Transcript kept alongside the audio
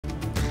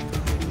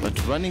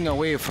But running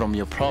away from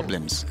your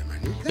problems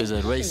is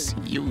a race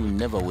you will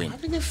never win.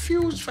 Having a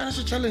few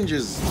financial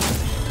challenges.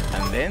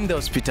 And then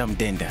there's Peter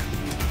Mdenda.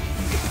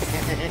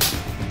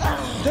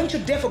 Don't you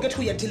dare forget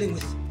who you're dealing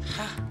with.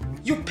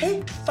 You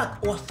pay to fuck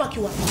or fuck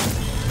you up.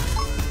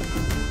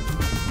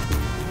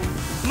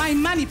 My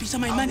money, Peter,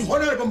 my money.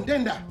 Honorable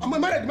Mdenda, I'm a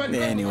married man.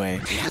 Anyway,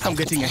 I'm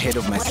getting ahead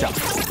of myself.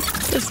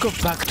 Let's go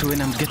back to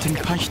when I'm getting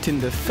punched in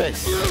the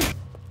face.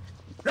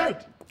 Right.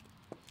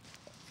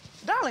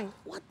 Darling.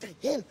 What the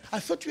hell? I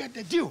thought you had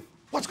the deal.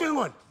 What's going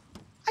on?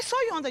 I saw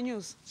you on the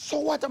news. So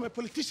what? I'm a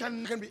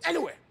politician. I can be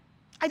anywhere.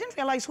 I didn't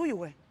realize who you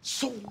were.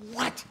 So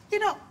what? You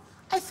know,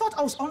 I thought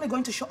I was only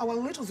going to show our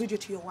little video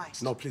to your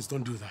wife. No, please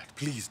don't do that.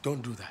 Please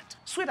don't do that.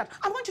 Sweetheart,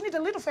 I'm going to need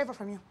a little favor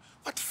from you.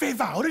 What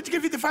favor? I already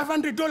gave you the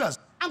 $500.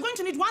 I'm going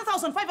to need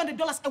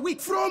 $1,500 a week.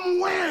 From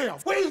where?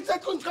 Where is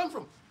that going to come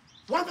from?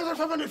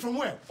 1,500 from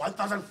where?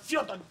 1,000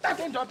 fiat. That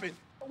won't happen.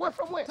 Where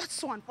from where? That's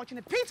so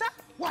unfortunate. Peter!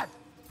 What?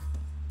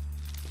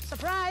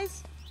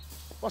 Surprise!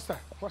 What's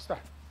that? What's that?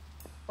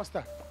 What's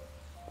that?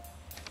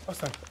 What's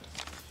that?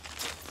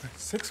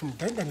 Six from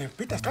Mdenda and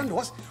Peter Stanley.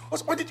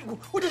 Where did you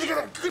get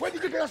that? Where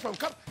did you get that from?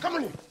 Come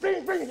on in.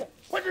 Bring it here.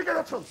 Where did you get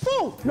that from?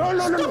 Fool! No.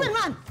 Stupid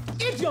man!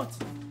 Idiot!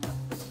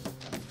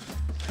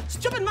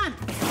 Stupid man!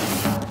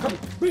 Come,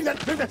 bring that.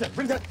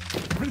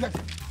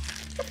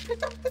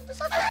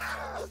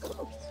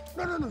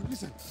 No,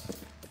 listen.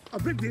 I'll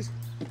bring this.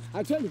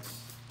 I'll tell you.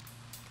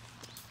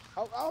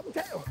 I'll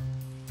tell you.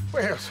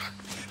 Where else?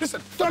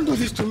 Listen, don't do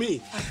this to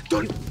me.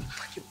 Don't.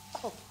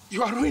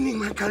 You are ruining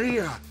my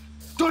career.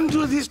 Don't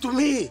do this to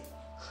me.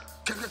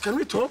 Can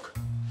we talk?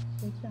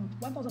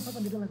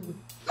 $1,500 a week.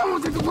 No,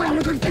 where am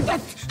I going to take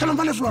that? Can I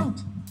manage from?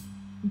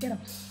 Get out.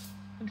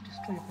 I'm going to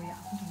destroy your career.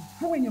 I'm going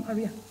to ruin your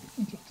career.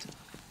 Idiot.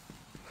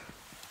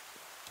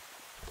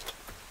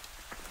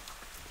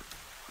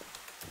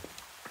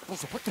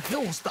 Also, what the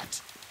hell was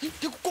that?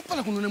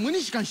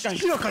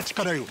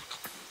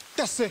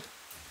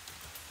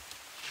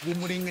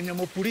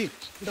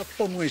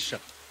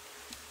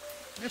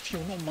 Nephew,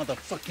 no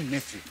motherfucking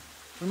nephew.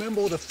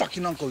 Remember, the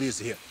fucking uncle is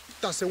here.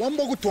 That's one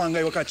bogu tuanga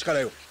yo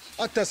kachikarayo.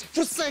 Atas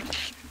fusek.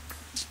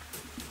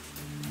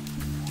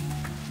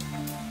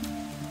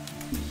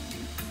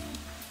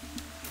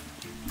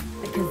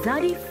 A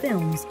Kazadi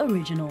Films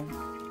original.